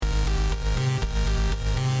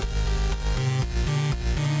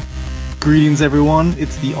Greetings, everyone.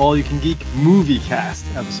 It's the All You Can Geek Movie Cast,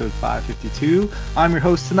 episode 552. I'm your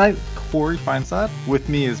host tonight, Corey Feinsod. With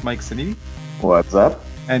me is Mike Sanidi. What's up?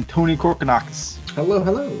 And Tony Korkanakis. Hello,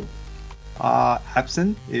 hello.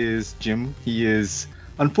 Absent is Jim. He is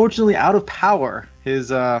unfortunately out of power.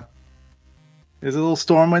 His little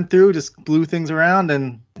storm went through, just blew things around,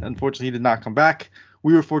 and unfortunately he did not come back.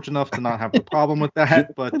 We were fortunate enough to not have a problem with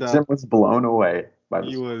that, but Jim was blown away by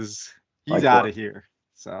he's out of here.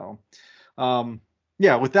 So,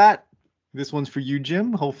 with that, this one's for you,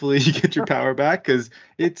 Jim. Hopefully you get your power back because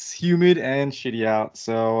it's humid and shitty out.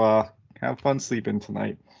 So have fun sleeping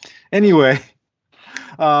tonight. Anyway,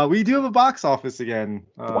 we do have a box office again.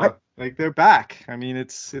 What? Like they're back. I mean,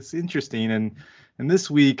 it's interesting, and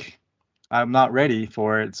this week I'm not ready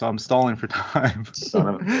for it, so I'm stalling for time.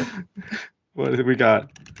 What have we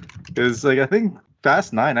got? Because I think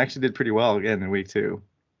Fast 9 actually did pretty well again in week 2.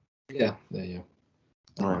 Yeah, there you go.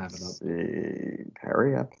 Let's see.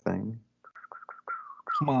 Hurry up thing.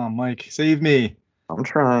 Come on, Mike, save me. I'm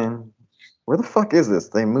trying. Where the fuck is this?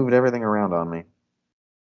 They moved everything around on me.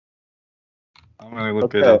 I'm gonna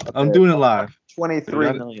look it up. I'm doing it live.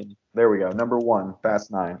 23 million. There we go. Number 1,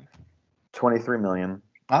 Fast 9. 23 million.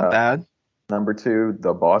 Not bad. Number 2,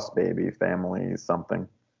 The Boss Baby Family something.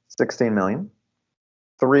 16 million.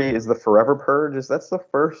 3 is The Forever Purge. Is that the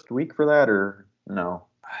first week for that or no?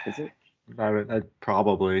 Is it?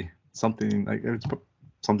 Probably something like it's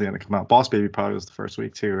something that come out. Boss Baby probably was the first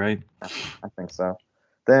week too, right? I think so.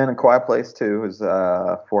 Then A Quiet Place 2 is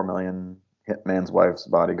 4 million. Hitman's Wife's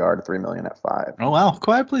Bodyguard 3 million at 5. Oh wow,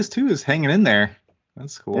 Quiet Place 2 is hanging in there.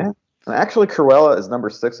 That's cool. Yeah. And actually, Cruella is number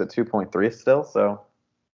 6 at 2.3 still. So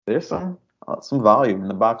there's some volume in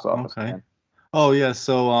the box office. Okay. Man. Oh yeah,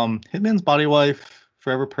 so Hitman's Body Wife,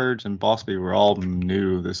 Forever Purge, and Boss Baby were all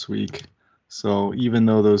new this week. So even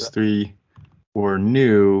though those 3 were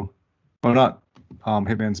new, well, not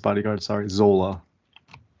Hitman's Bodyguard, sorry, Zola.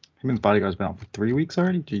 Hitman's Bodyguard's been out for 3 weeks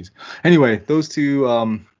already. Jeez. Anyway, those 2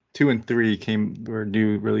 and 3 were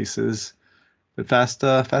new releases, but Fast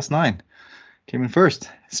 9 came in first.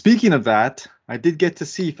 Speaking of that, I did get to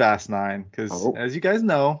see Fast 9 because, as you guys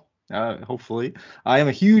know, hopefully, I am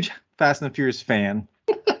a huge Fast and the Furious fan.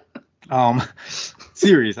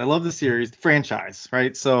 Series, I love the series, the franchise,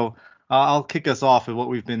 right? So I'll kick us off with what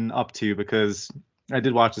we've been up to because I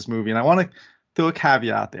did watch this movie, and I want to throw a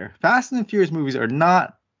caveat out there. Fast and the Furious movies are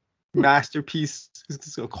not masterpiece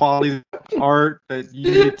quality art that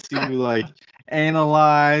you need to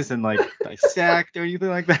analyze and dissect or anything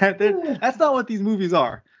like that. That's not what these movies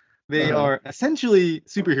are. They are essentially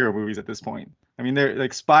superhero movies at this point. I mean, they're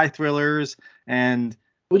like spy thrillers and.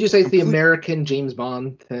 Would you say it's the American James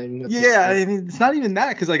Bond thing? Yeah, I mean, it's not even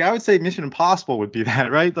that because I would say Mission Impossible would be that,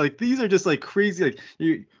 right? Like these are just crazy.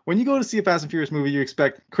 When you go to see a Fast and Furious movie, you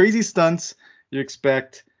expect crazy stunts. You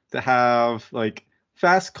expect to have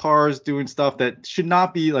fast cars doing stuff that should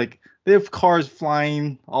not be they have cars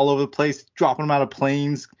flying all over the place, dropping them out of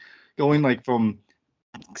planes, going from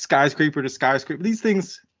skyscraper to skyscraper. These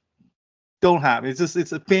things don't happen.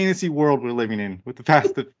 It's a fantasy world we're living in with the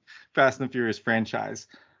Fast and Furious franchise.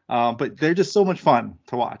 But they're just so much fun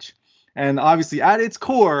to watch. And obviously at its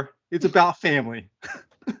core, it's about family.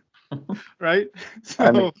 Right? So,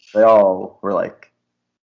 I mean, they all were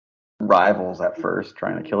rivals at first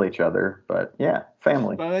trying to kill each other, but yeah,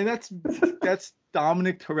 family. But I mean, that's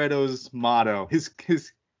Dominic Toretto's motto.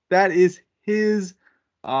 That is his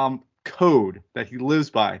code that he lives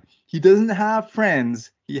by. He doesn't have friends,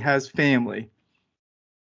 he has family.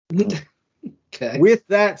 Okay. With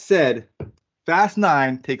that said, Fast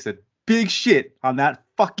 9 takes a big shit on that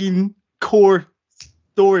fucking core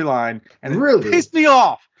storyline, and it pissed me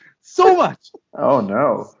off so much. Oh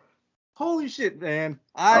no. Holy shit, man.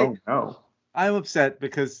 Oh no. I'm upset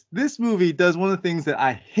because this movie does one of the things that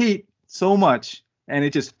I hate so much, and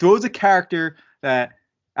it just throws a character that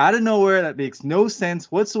out of nowhere that makes no sense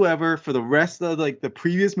whatsoever for the rest of the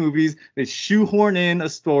previous movies. They shoehorn in a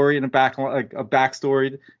story and a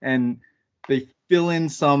backstory, and they fill in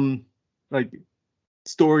some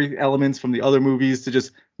story elements from the other movies to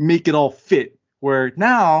just make it all fit. Where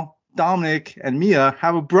now Dominic and Mia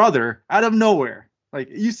have a brother out of nowhere.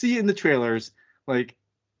 You see it in the trailers.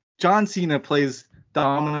 John Cena plays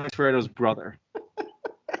Dominic Toretto's brother.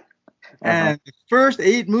 And the first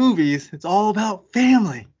 8 movies, it's all about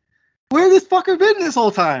family. Where this fucker been this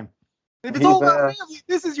whole time? If it's all about family,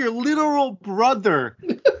 this is your literal brother.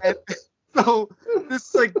 And so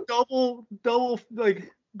this is double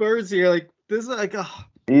birds here. This is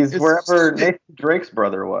he's wherever Nathan Drake's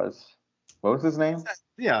brother was. What was his name?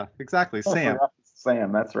 Yeah, exactly. Sam.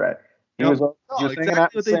 Sam, that's right. He was hanging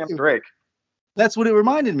out with Sam Drake. That's what it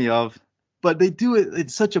reminded me of. but they do it in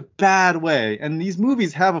such a bad way. And these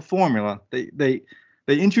movies have a formula. They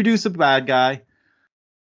introduce a bad guy,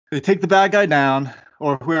 they take the bad guy down,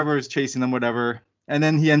 or whoever is chasing them, whatever, and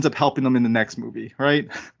then he ends up helping them in the next movie, right?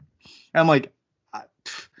 I'm like,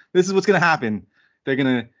 this is what's gonna happen. They're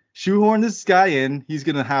gonna shoehorn this guy in. He's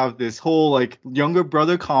gonna have this whole like younger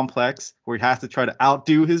brother complex where he has to try to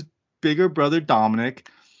outdo his bigger brother Dominic.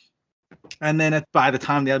 And then by the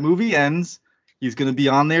time that movie ends, he's gonna be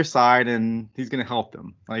on their side and he's gonna help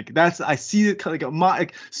them. Like I see it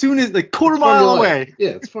like soon as like quarter mile away. Yeah,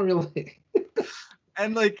 it's formulaic.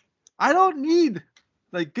 And like I don't need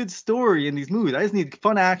like good story in these movies. I just need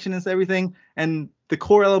fun action and everything. And the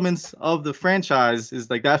core elements of the franchise is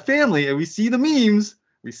like that family. And we see the memes.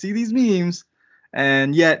 We see these memes,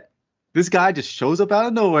 and yet this guy just shows up out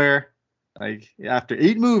of nowhere, like after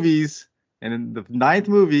 8 movies, and in the 9th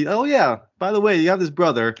movie, oh yeah, by the way, you have this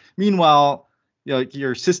brother. Meanwhile, you know, like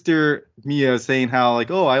your sister Mia is saying how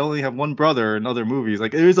like, oh, I only have one brother in other movies.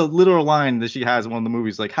 Like there's a literal line that she has in one of the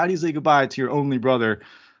movies, like, how do you say goodbye to your only brother?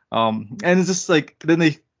 And it's just like then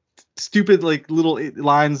they stupid like little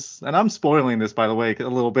lines, and I'm spoiling this by the way a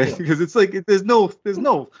little bit because it's like there's no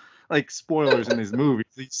like spoilers in these movies.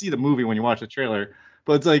 You see the movie when you watch the trailer,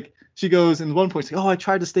 but it's like she goes in one point, like, oh, I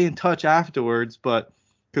tried to stay in touch afterwards, but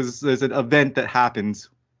because there's an event that happens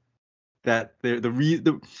that Take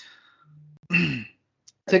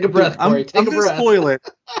a breath, Corey. I'm gonna spoil it.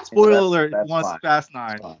 Spoiler alert. That's Wants fine. Fast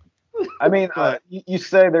 9. I mean, But- you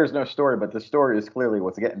say there's no story, but the story is clearly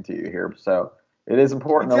what's getting to you here. So it is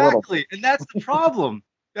important a little. Exactly, and that's the problem.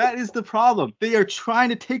 That is the problem. They are trying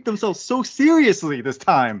to take themselves so seriously this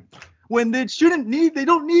time when they don't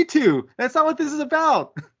need to. That's not what this is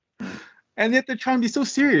about. And yet they're trying to be so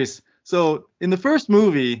serious. So in the first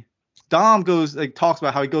movie, Dom talks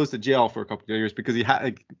about how he goes to jail for a couple of years because he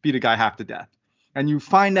beat a guy half to death. And you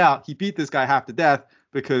find out he beat this guy half to death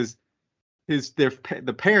because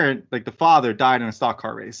the parent, like the father, died in a stock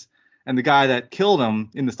car race. And the guy that killed him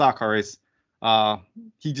in the stock car race,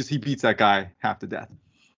 he beats that guy half to death.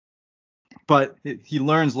 But he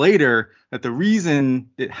learns later that the reason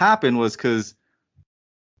it happened was because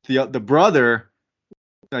the brother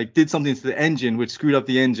like did something to the engine, which screwed up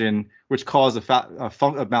the engine, which caused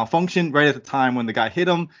a malfunction right at the time when the guy hit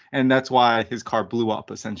him, and that's why his car blew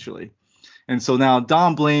up essentially. And so now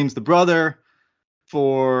Dom blames the brother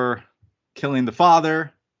for killing the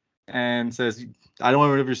father and says, I don't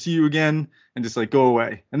want to ever see you again, and just like go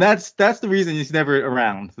away. And that's the reason he's never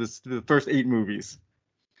around. The first 8 movies.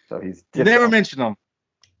 So he's Never mentioned them.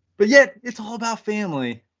 But yet it's all about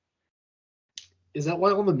family. Is that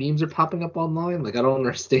why all the memes are popping up online? Like I don't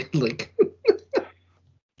understand. Like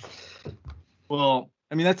Well,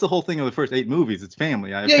 I mean that's the whole thing of the first 8 movies. It's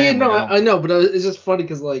family. I know, but it's just funny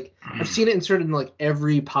because like I've seen it inserted in like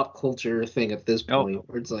every pop culture thing at this point,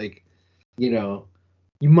 where it's like, you know,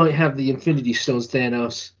 you might have the Infinity Stones,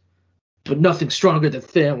 Thanos, but nothing stronger than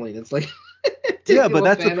family. And it's like, yeah, but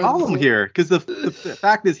that's the problem here, because the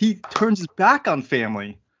fact is he turns his back on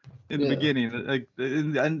family in the beginning, like,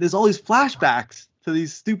 and there's all these flashbacks to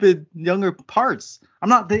these stupid younger parts. I'm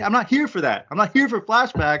not here for that. I'm not here for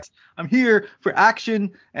flashbacks. I'm here for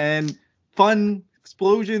action and fun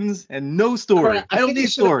explosions and no story. Right, I don't need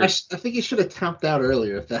story. I think he should have tapped out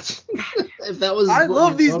earlier if that was. I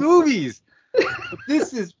love these movies. But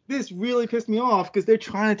this really pissed me off because they're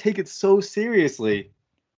trying to take it so seriously.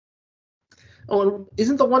 Oh, and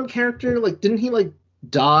isn't the one character like? Didn't he like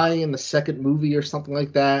die in the second movie or something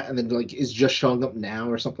like that? And then like is just showing up now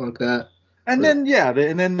or something like that? And then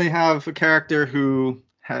they have a character who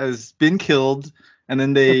has been killed, and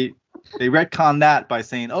then they retcon that by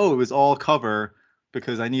saying, oh, it was all cover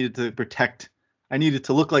because I needed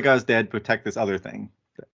to look like I was dead, protect this other thing.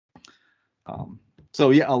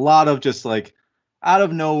 So yeah, a lot of just like out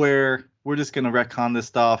of nowhere, we're just gonna retcon this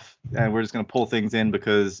stuff and we're just gonna pull things in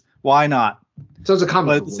because why not? So it's a comic.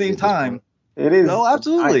 But at the same time, it is. No,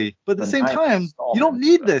 absolutely. But at the same time, you don't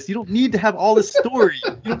need this. You don't need to have all this story.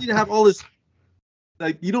 You don't need to have all this.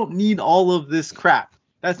 Like, you don't need all of this crap.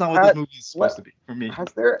 That's not what this movie is supposed to be for me.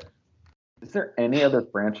 Is there any other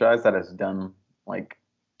franchise that has done like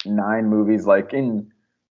 9 movies, like in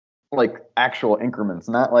like actual increments,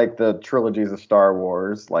 not like the trilogies of Star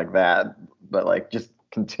Wars like that, but like just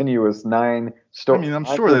continuous 9 stories? I mean, I'm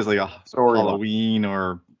sure there's like a Halloween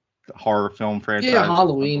or horror film franchise. Yeah,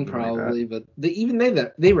 Halloween probably, but they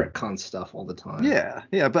retcon stuff all the time. Yeah,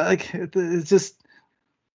 but like it's just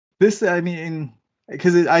this. I mean,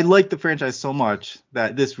 because I like the franchise so much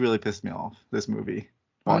that this really pissed me off. This movie.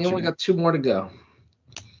 Well, you only got 2 more to go.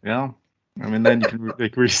 Yeah, I mean then you can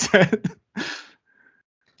like reset.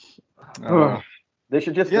 They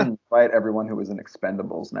should just Yeah. invite everyone who was in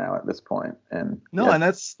Expendables now at this point. And No, yeah, and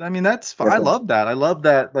that's fine. I love that. I love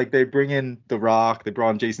that. Like they bring in The Rock, they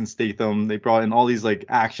brought in Jason Statham, they brought in all these like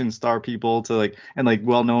action star people to like and like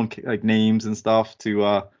well-known like names and stuff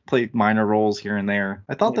to play minor roles here and there.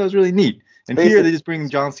 I thought that was really neat. And here they just bring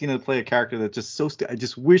John Cena to play a character that's just so. I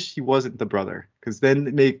just wish he wasn't the brother, because then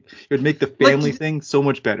it would make the family thing so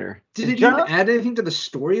much better. Did it even add anything to the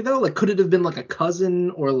story though? Like, could it have been like a cousin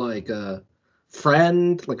or like a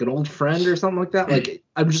friend, like an old friend or something like that? Like,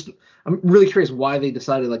 I'm really curious why they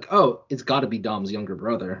decided like, oh, it's got to be Dom's younger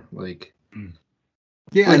brother. Like,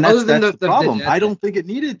 yeah, like, and other that's than the problem. I don't think it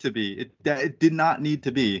needed to be. It did not need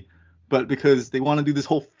to be, but because they want to do this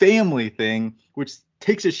whole family thing, which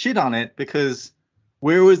takes a shit on it, because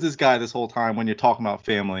where was this guy this whole time when you're talking about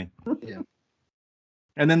family? Yeah.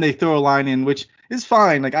 And then they throw a line in, which is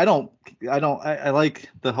fine. Like I like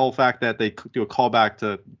the whole fact that they do a callback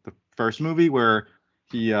to the first movie where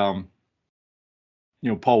he, Paul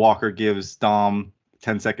Walker gives Dom a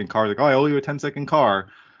 10-second car. Like, oh, I owe you a 10-second car.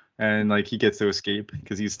 And like he gets to escape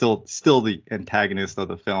because he's still the antagonist of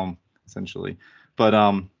the film, essentially. But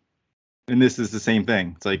and this is the same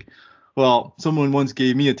thing. It's like, well, someone once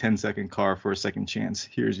gave me a 10-second car for a second chance.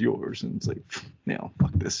 Here's yours. And it's like,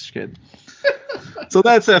 fuck this shit. So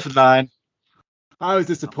that's F9. I was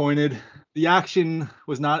disappointed. The action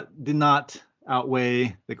did not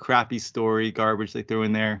outweigh the crappy story garbage they threw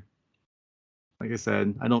in there. Like I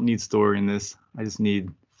said, I don't need story in this. I just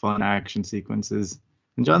need fun action sequences.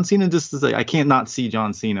 And John Cena just is like, I can't not see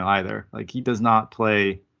John Cena either. Like he does not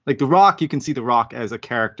play like The Rock. You can see The Rock as a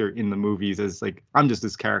character in the movies as like, I'm just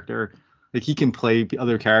this character. Like he can play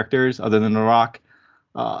other characters other than The Rock.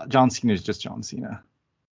 John Cena is just John Cena.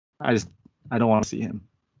 I don't want to see him.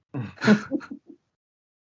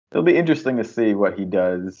 It'll be interesting to see what he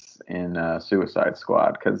does in Suicide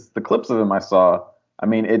Squad, because the clips of him I saw, I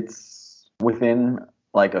mean, it's within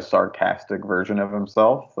like a sarcastic version of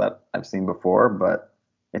himself that I've seen before, but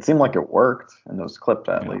it seemed like it worked in those clips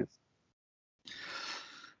at least.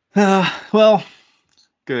 Well,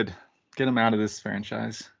 good. Get him out of this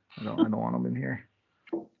franchise. I don't want him in here.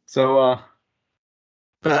 So,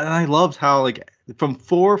 but I loved how like from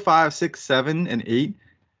 4, 5, 6, 7, and 8,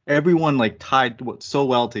 everyone like tied so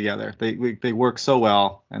well together. They work so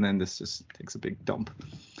well, and then this just takes a big dump.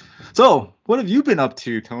 So, what have you been up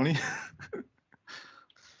to, Tony?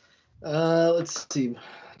 Let's see.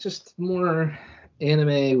 Just more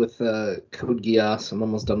anime with Code Geass. I'm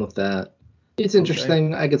almost done with that. It's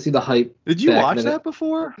interesting. Okay. I can see the hype. Did you watch that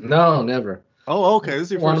before? No, never. Oh, okay. This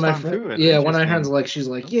is your first time through it. Yeah, one of my friends she's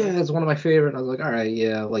like, yeah, it's one of my favorite. And I was like, all right,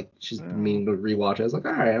 yeah. Like she's meaning to rewatch it. I was like,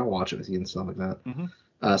 all right, I'll watch it with you and stuff like that.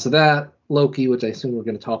 Mm-hmm. So that Loki, which I assume we're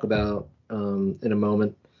going to talk about in a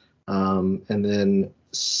moment, and then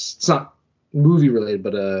it's not movie related,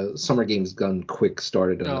 but Summer Games Gone Quick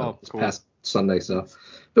started this past Sunday. So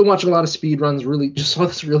been watching a lot of speed runs. Really, just saw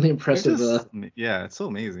this really impressive. It's so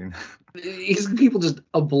amazing. People just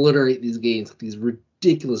obliterate these games with these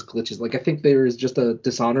ridiculous glitches. Like I think there is just a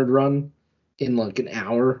Dishonored run in like an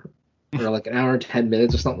hour or like an hour and 10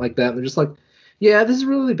 minutes or something like that. And they're just like, yeah, this is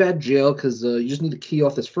really bad jail because you just need to key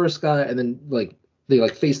off this first guy, and then like they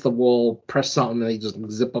like face the wall, press something, and they just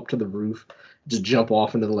zip up to the roof, just jump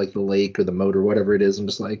off into the lake or the moat or whatever it is. I'm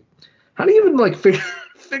just like, how do you even like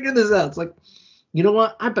figure this out? It's like, you know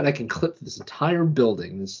what? I bet I can clip this entire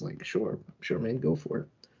building. It's like, sure, man, go for it.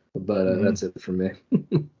 But that's it for me.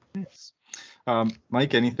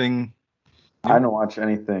 Mike, anything? I didn't watch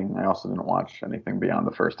anything. I also didn't watch anything beyond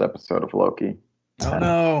the first episode of Loki. Oh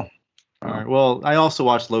no. All right. Well, I also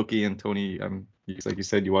watched Loki, and Tony, like you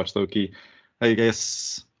said, you watched Loki. I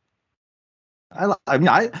guess.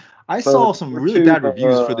 I saw some really bad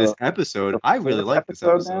reviews for this episode. I really like this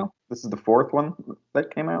episode. Now? This is the fourth one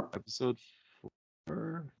that came out. Episode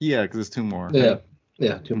 4. Yeah, because there's 2 more.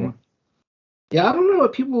 Yeah, 2 more. Yeah, I don't know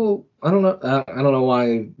what people. I don't know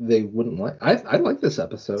why they wouldn't like. I like this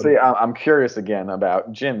episode. See, I'm curious again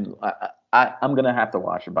about Jim. I'm gonna have to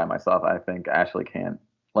watch it by myself. I think Ashley can't.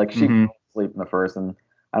 Like she fell asleep in the first, and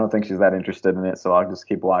I don't think she's that interested in it. So I'll just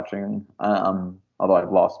keep watching. Although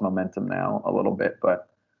I've lost momentum now a little bit, but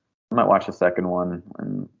I might watch the second one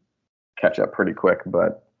and catch up pretty quick.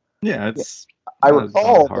 But yeah, it's. I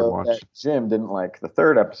recall that Jim didn't like the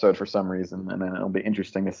third episode for some reason, and then it'll be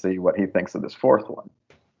interesting to see what he thinks of this fourth one.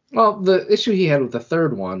 Well, the issue he had with the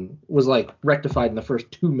third one was like rectified in the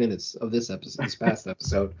first 2 minutes of this past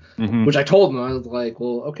episode, which I told him. I was like,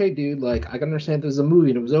 well, okay, dude, like I can understand there's a movie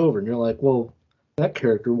and it was over, and you're like, well, that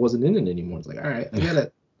character wasn't in it anymore. It's like, all right, I get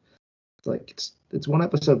it. It's like it's one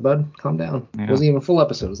episode, bud. Calm down. Yeah. It wasn't even a full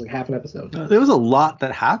episode. It was like half an episode. There was a lot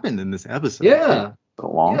that happened in this episode. Yeah.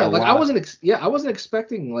 long. Yeah, like I wasn't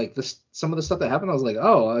expecting like this. Some of the stuff that happened, I was like,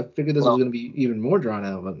 oh, I figured this was going to be even more drawn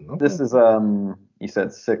out. But okay. This is you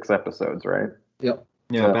said 6 episodes, right? Yep.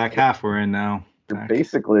 Yeah, So back half we're in now. You're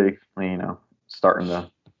basically, starting the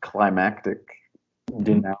climactic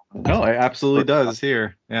denouement. No, it absolutely does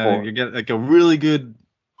here. Yeah, you get like a really good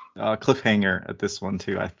cliffhanger at this one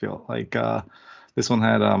too. I feel like this one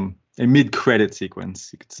had a mid-credit sequence,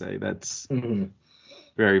 you could say, that's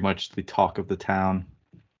very much the talk of the town.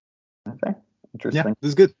 Okay, interesting. Yeah, this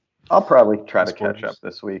is good. I'll probably try to catch up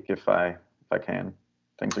this week if I can.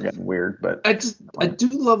 Things are getting weird, but I do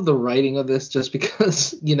love the writing of this, just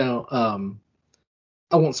because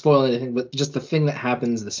I won't spoil anything, but just the thing that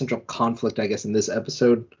happens, the central conflict, I guess, in this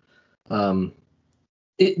episode,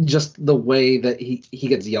 it just the way that he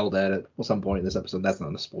gets yelled at some point in this episode. That's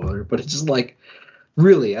not a spoiler, but it's just like,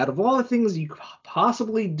 really, out of all the things you could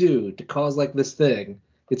possibly do to cause like this thing,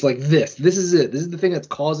 it's like this is it. This is the thing that's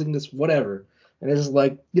causing this whatever, and it's just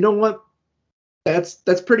like, you know what?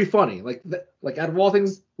 That's pretty funny. Like out of all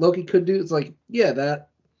things Loki could do, it's like, yeah, that.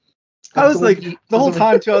 I was like, the whole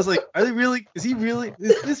time too, I was like, are they really? Is he really?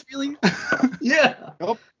 Is this really? Yeah.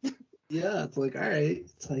 Nope. Yeah, it's like, all right.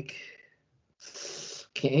 It's like,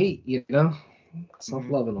 can't hate,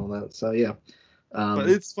 self-love and all that. So, yeah. But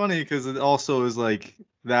it's funny because it also is like,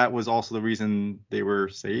 that was also the reason they were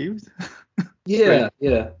saved. Yeah, right?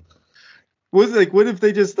 Yeah. Was it like, what if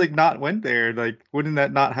they just like not went there? Like, wouldn't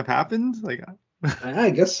that not have happened? Like, I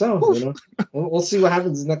guess so. We'll see what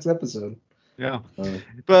happens next episode. Yeah,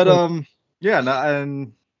 but yeah, no,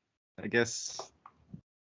 and I guess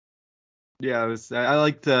yeah, I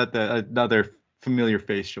liked that another familiar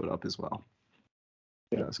face showed up as well.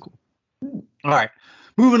 Yeah, that's cool. All right,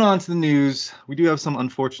 moving on to the news. We do have some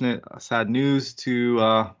unfortunate, sad news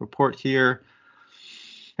to report here,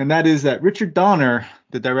 and that is that Richard Donner,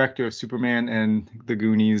 the director of Superman and The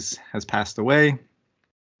Goonies, has passed away.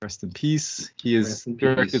 Rest in peace. He has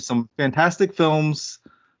directed some fantastic films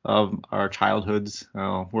of our childhoods.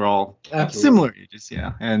 We're all similar ages,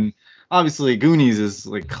 yeah. And obviously Goonies is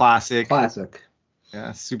like classic.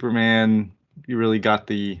 Yeah, Superman, you really got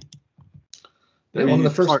the one of the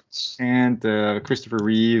first, and Christopher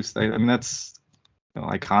Reeves. I mean, that's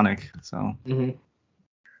iconic. So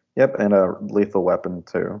Yep, and Lethal Weapon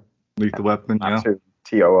too. Lethal Weapon, not too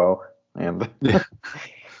TOO. And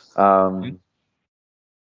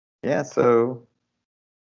yeah, so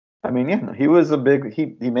I mean, yeah, he was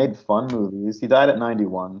he made fun movies. He died at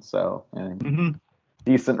 91, so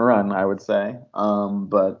decent run, I would say.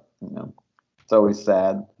 But it's always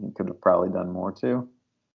sad. He could have probably done more too.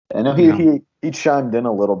 I know he chimed in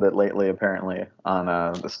a little bit lately, apparently, on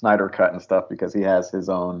the Snyder cut and stuff, because he has his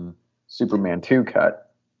own Superman 2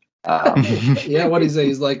 cut. Yeah, what he say?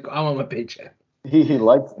 He's like, I want my paycheck. He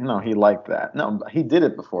liked that. No, he did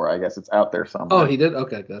it before. I guess it's out there somewhere. Oh, he did?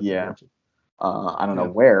 Okay, good. Yeah. I don't know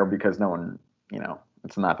where, because no one,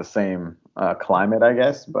 it's not the same climate, I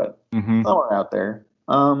guess, but somewhere out there.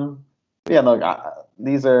 Yeah, no,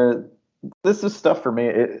 this is stuff for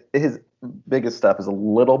me. His biggest stuff is a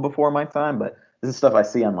little before my time, but this is stuff I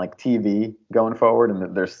see on like TV going forward,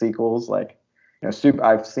 and there's sequels. Like,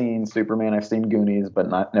 I've seen Superman, I've seen Goonies,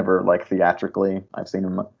 but never like theatrically. I've seen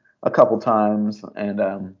them a couple times,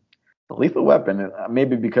 and Lethal Weapon,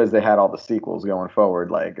 maybe because they had all the sequels going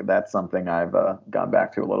forward, like that's something I've gone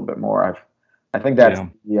back to a little bit more. I think that's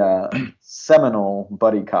the seminal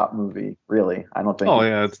buddy cop movie, really. I don't think. Oh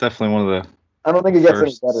yeah, it's definitely one of the. I don't think it gets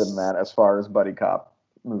any better than that as far as buddy cop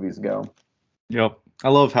movies go. Yep. I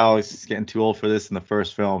love how he's getting too old for this in the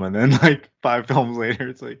first film, and then like 5 films later,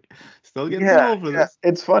 it's like still getting too old for this.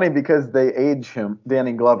 It's funny because they age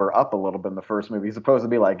Danny Glover, up a little bit in the first movie. He's supposed to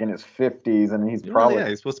be like in his 50s, and he's probably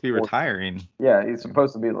he's supposed to be retiring. Yeah, he's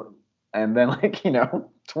supposed to be, and then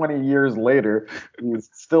 20 years later, he's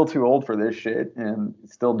still too old for this shit, and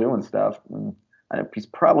still doing stuff. And he's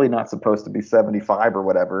probably not supposed to be 75 or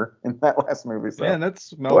whatever in that last movie. So. Yeah, and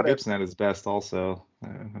that's Mel Gibson at his best, also. I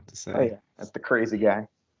have to say. Oh yeah, that's the crazy guy.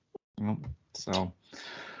 So,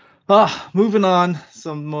 moving on,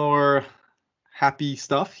 some more happy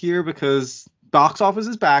stuff here, because box office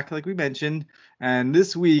is back, like we mentioned, and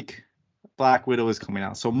this week Black Widow is coming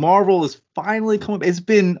out. So Marvel is finally coming. It's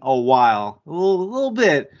been a while, a little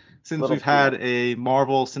bit since we've had a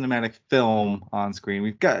Marvel cinematic film on screen.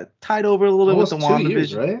 We've got tied over a little bit with the WandaVision, 2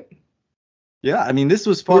 years, right? Yeah, I mean, this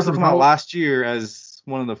was supposed to come out last year as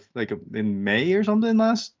one of the in May or something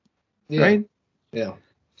right? Yeah.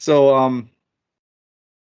 So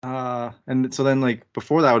and so then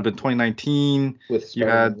before that would have been 2019. With you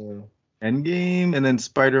had Endgame and then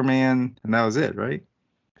Spider-Man, and that was it, right?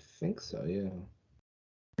 I think so, yeah.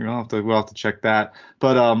 we'll have to check that.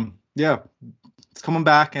 But yeah, it's coming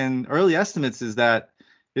back, and early estimates is that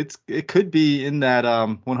it could be in that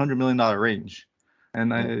 $100 million range,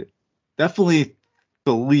 and I definitely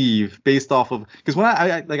believe based off of, because when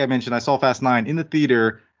I like I mentioned, I saw Fast 9 in the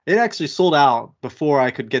theater. It actually sold out before I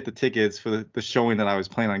could get the tickets for the showing that I was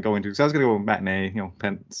planning on going to. So I was gonna go matinee,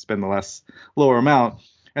 spend the lower amount,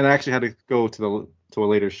 and I actually had to go to a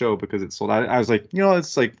later show because it sold out. I was like,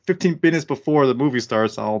 it's like 15 minutes before the movie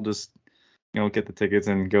starts. I'll just get the tickets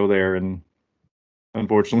and go there, and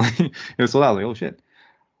unfortunately, it sold out. I was like, oh shit.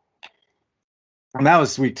 And that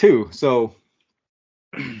was week 2. So,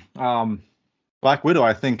 Black Widow,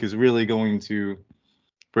 I think, is really going to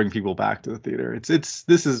bring people back to the theater. This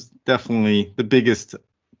is definitely the biggest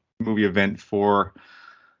movie event for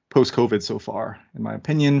post-COVID so far, in my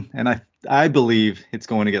opinion, and I believe it's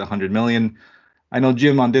going to get 100 million. I know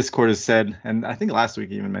Jim on Discord has said, and I think last week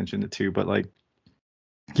he even mentioned it too, but like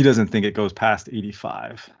he doesn't think it goes past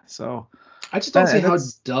 85. So I just don't see how it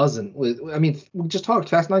doesn't. I mean, we just talked.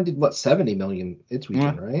 Fast 9 did what, 70 million its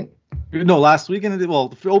weekend, right? No, last weekend it did. Well,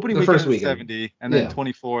 the opening weekend first was 70, and then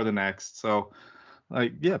 24 the next. So,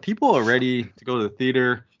 like, yeah, people are ready to go to the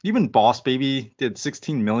theater. Even Boss Baby did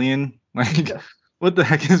 16 million. Like, what the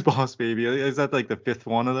heck is Boss Baby? Is that like the 5th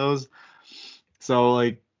one of those? So,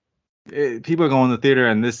 like, people are going to the theater,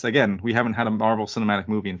 and this, again, we haven't had a Marvel Cinematic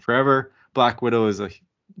movie in forever. Black Widow is a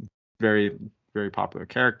very, very popular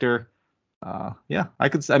character. Yeah, I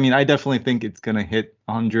definitely think it's gonna hit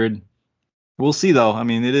 100. We'll see though. I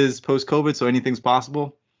mean, it is post-COVID, so anything's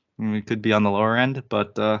possible. It could be on the lower end,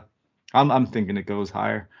 but I'm thinking it goes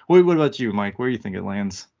higher. What about you, Mike? Where do you think it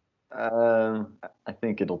lands? I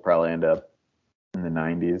think it'll probably end up in the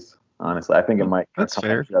 90s. Honestly, I think it might come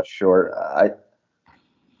fair. Just short.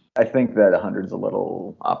 I think that 100 is a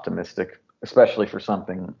little optimistic, especially for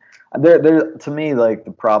something. There to me, like,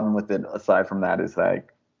 the problem with it, aside from that, is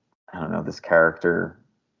like, I don't know, this character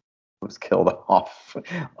was killed off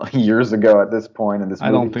years ago at this point, and this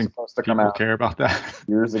movie was supposed to come out. Care about that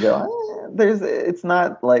years ago. It's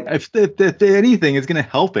not like, if anything, it's gonna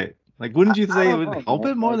help it. Like, wouldn't you say it would help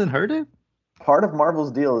it more than hurt it? Part of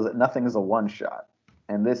Marvel's deal is that nothing is a one shot,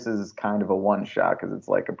 and this is kind of a one shot because it's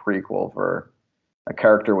like a prequel for a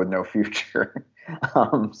character with no future.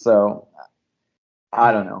 So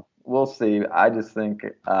I don't know. We'll see. I just think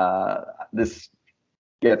this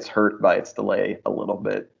gets hurt by its delay a little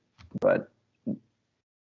bit, but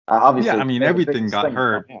obviously, yeah, I mean, everything got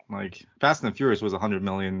hurt. Like, Fast and the Furious was 100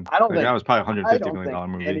 million. I don't think that was probably $150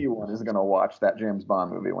 million movie. Anyone is going to watch that James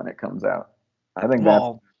Bond movie when it comes out. I think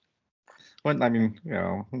who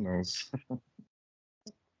knows?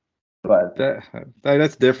 But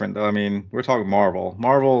that's different, though. I mean, we're talking Marvel.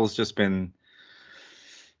 Marvel has just been.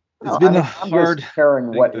 It's been a hard. I'm just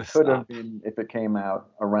comparing what it could have been if it came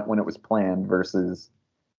out around when it was planned versus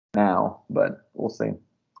now, but we'll see.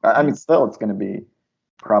 I mean, still, it's going to be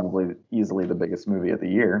probably easily the biggest movie of the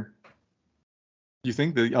year. You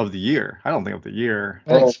think of the year? I don't think of the year.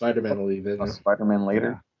 I think Spider-Man will leave it. Spider-Man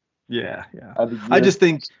later. Yeah. I just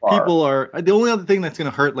think people are. The only other thing that's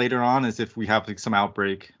going to hurt later on is if we have like some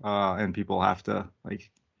outbreak and people have to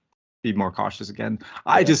like be more cautious again.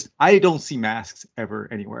 I don't see masks ever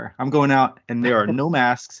anywhere. I'm going out and there are no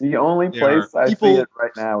masks. The only place I see it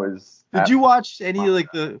right now is. Did you watch any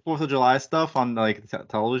like the 4th of July stuff on like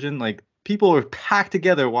television? Like, people are packed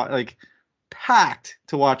together, packed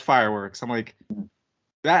to watch fireworks. I'm like,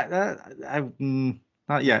 not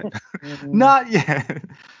yet, not yet.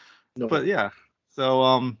 No. But yeah,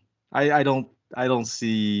 so I don't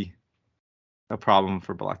see a problem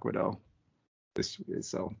for Black Widow.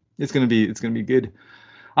 So it's gonna be good.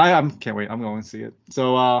 I can't wait. I'm going to see it.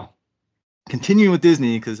 So continuing with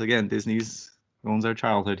Disney, because again, Disney's owns our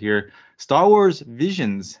childhood here. Star Wars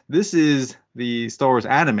Visions. This is the Star Wars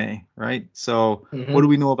anime, right? So What do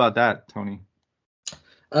we know about that, Tony?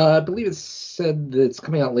 I believe it's said that it's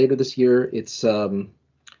coming out later this year. It's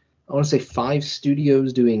I want to say 5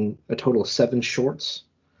 studios doing a total of 7 shorts.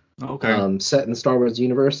 Okay. Set in the Star Wars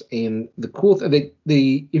universe, and the cool thing,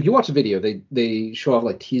 they if you watch the video, they show off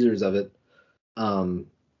like teasers of it. And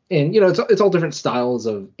it's all different styles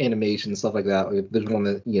of animation and stuff like that. Like, there's one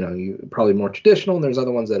that you probably more traditional, and there's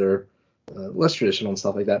other ones that are less traditional and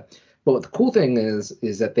stuff like that. But what the cool thing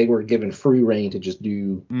is that they were given free reign to just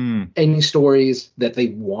do any stories that they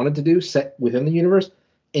wanted to do set within the universe,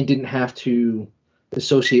 and didn't have to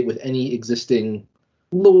associate with any existing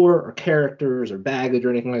lore or characters or baggage or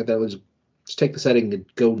anything like that. It was just take the setting and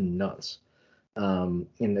go nuts. And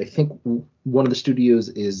I think one of the studios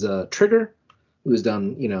is Trigger, who has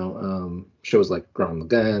done, shows like Gone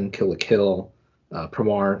Lagann, Kill la Kill,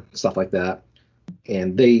 Promare, stuff like that.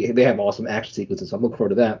 And they have awesome action sequences, so I'm looking forward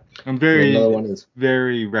to that. And another one is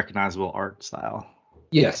very recognizable art style.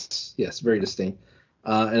 Yes, very distinct.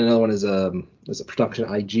 And another one is a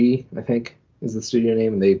Production IG, I think, is the studio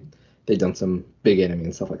name, and they've done some big anime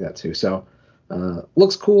and stuff like that too. So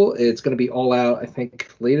looks cool. It's going to be all out, I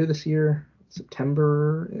think, later this year,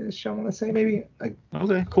 September-ish, I want to say, maybe.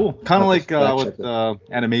 Okay, cool. Kind of like what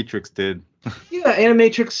Animatrix did. Yeah,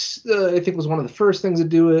 Animatrix, I think, was one of the first things to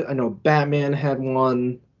do it. I know Batman had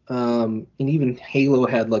one, and even Halo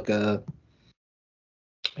had like a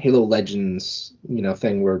Halo Legends,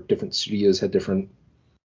 thing where different studios had different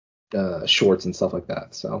shorts and stuff like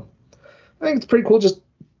that. So I think it's pretty cool. Just,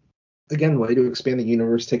 again, way to expand the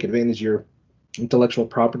universe, take advantage of your intellectual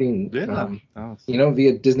property, and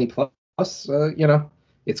via Disney Plus.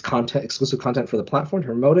 It's exclusive content for the platform to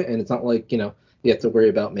promote it, and it's not like you have to worry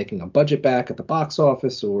about making a budget back at the box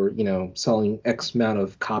office or selling X amount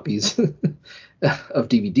of copies of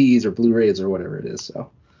DVDs or Blu-rays or whatever it is.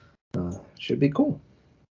 So should be cool.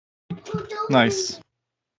 Nice.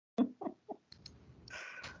 A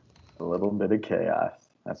little bit of chaos.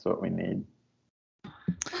 That's what we need.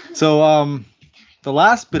 So the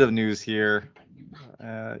last bit of news here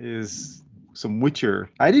is some Witcher.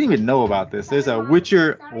 I didn't even know about this. There's a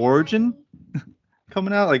Witcher Origin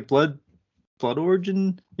coming out, like Blood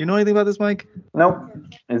Origin. You know anything about this, Mike? Nope.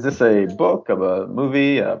 Is this a book, of a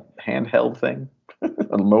movie, a handheld thing,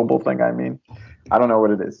 a mobile thing? I mean, I don't know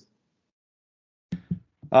what it is.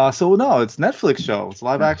 So no, it's a Netflix show. It's a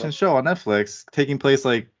live action show on Netflix, taking place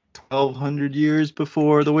like 1,200 years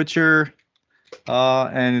before The Witcher.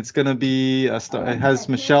 And it's gonna be it has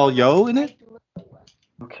Michelle Yeoh in it.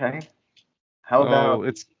 Okay. How about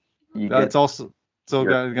it's also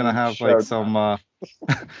gonna have like some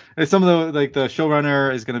some of the the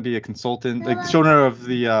showrunner is gonna be a consultant, like the showrunner of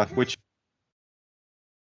the Witcher.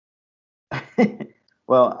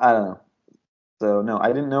 Well, I don't know. So no, I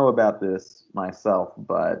didn't know about this myself,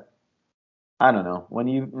 but I don't know. When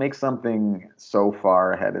you make something so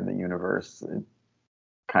far ahead in the universe, it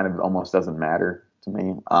kind of almost doesn't matter to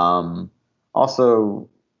me. Also,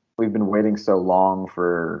 we've been waiting so long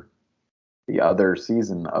for the other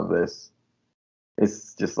season of this.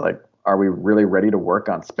 It's just like, are we really ready to work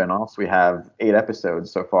on spinoffs? We have 8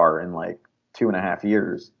 episodes so far in like 2.5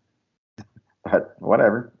 years. But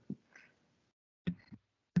whatever.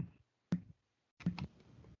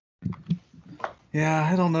 Yeah,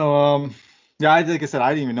 I don't know. Like I said, I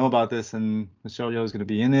didn't even know about this, and Michelle Yeoh is going to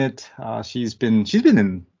be in it. She's been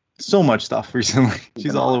in so much stuff recently.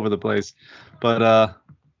 She's all over the place. But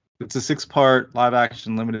it's a 6-part live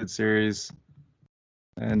action limited series,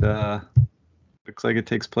 and looks like it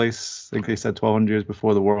takes place, I think they said 1,200 years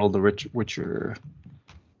before the world of Witcher.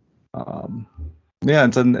 Yeah,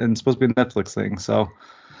 it's supposed to be a Netflix thing, so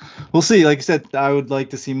we'll see. Like I said, I would like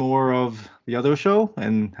to see more of the other show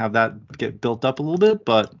and have that get built up a little bit,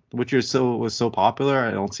 but Witcher was so popular,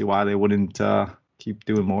 I don't see why they wouldn't keep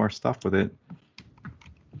doing more stuff with it.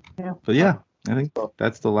 Yeah. But yeah, I think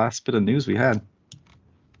that's the last bit of news we had.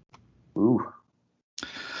 Ooh.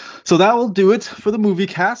 So that will do it for the movie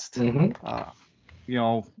cast.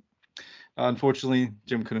 Mm-hmm. Unfortunately,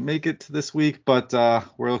 Jim couldn't make it this week, but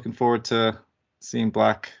we're looking forward to seeing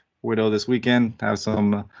Black Widow this weekend.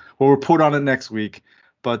 We'll report on it next week.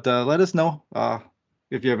 But let us know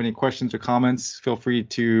if you have any questions or comments. Feel free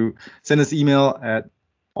to send us email at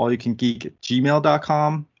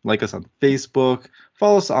allyoucangeek@gmail.com. Like us on Facebook.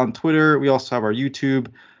 Follow us on Twitter. We also have our YouTube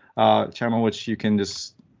channel, which you can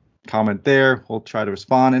just comment there. We'll try to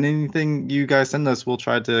respond. And anything you guys send us, we'll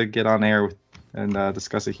try to get on air and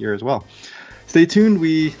discuss it here as well. Stay tuned.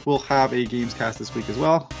 We will have a Gamescast this week as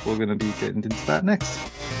well. We're going to be getting into that next.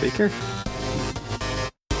 Take care.